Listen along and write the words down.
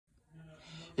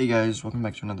Hey guys, welcome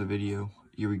back to another video.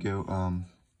 Here we go.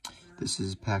 This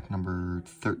is pack number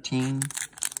 13.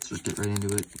 Let's just get right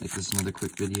into it. Make this another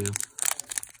quick video.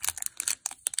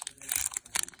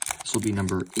 This will be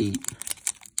number 8.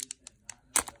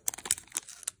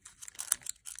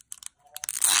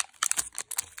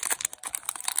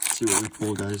 Let's see what we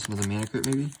pull, guys. Another mana crit,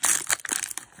 maybe?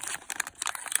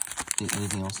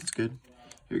 Anything else that's good?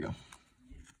 Here we go.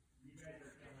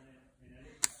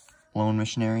 Lone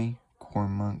Missionary,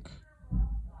 Corn Monk.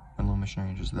 When Lone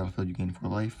Missionary enters the battlefield, you gain 4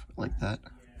 life. I like that.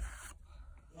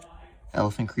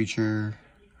 Elephant Creature,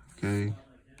 okay.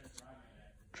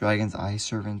 Dragon's Eye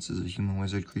Servants is a human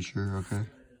wizard creature, okay.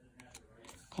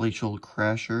 Glacial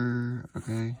Crasher,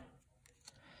 okay.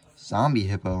 Zombie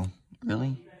Hippo,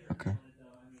 really? Okay.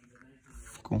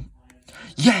 Cool.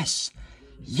 Yes!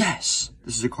 Yes!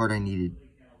 This is a card I needed.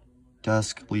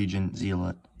 Dusk Legion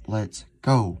Zealot. Let's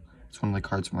go! It's one of the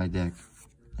cards from my deck.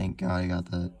 Thank God I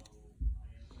got that.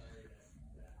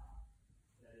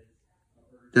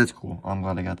 That's cool. I'm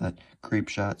glad I got that. Grape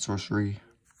Shot, Sorcery.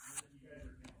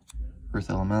 Earth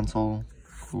Elemental.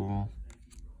 Cool.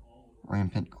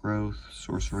 Rampant Growth,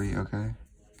 Sorcery, okay.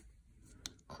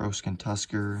 Crowskin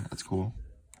Tusker, that's cool.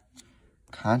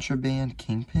 Contraband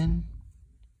Kingpin.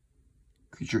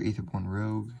 Creature Aetherborn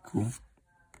Rogue, cool.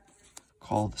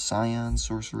 Call the Scion,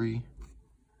 Sorcery.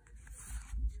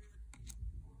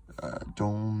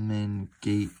 Dolmen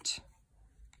Gate.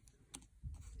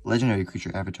 Legendary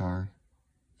Creature Avatar.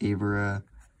 Avera,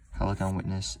 Helicon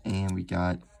Witness, and we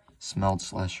got Smelled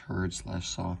 / Heard /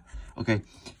 Saw. Okay,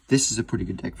 this is a pretty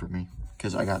good deck for me,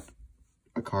 because I got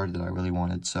a card that I really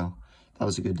wanted, so that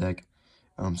was a good deck.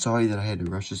 Sorry that I had to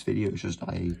rush this video, it's just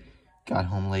I got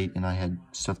home late and I had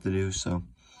stuff to do, so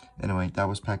anyway, that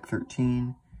was pack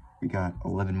 13. We got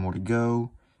 11 more to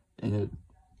go, and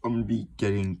I'm going to be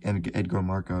getting Edgar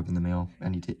Markov in the mail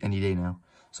any day now,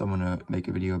 so I'm going to make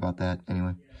a video about that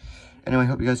anyway. Anyway,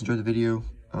 hope you guys enjoyed the video.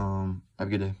 Have a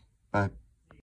good day. Bye.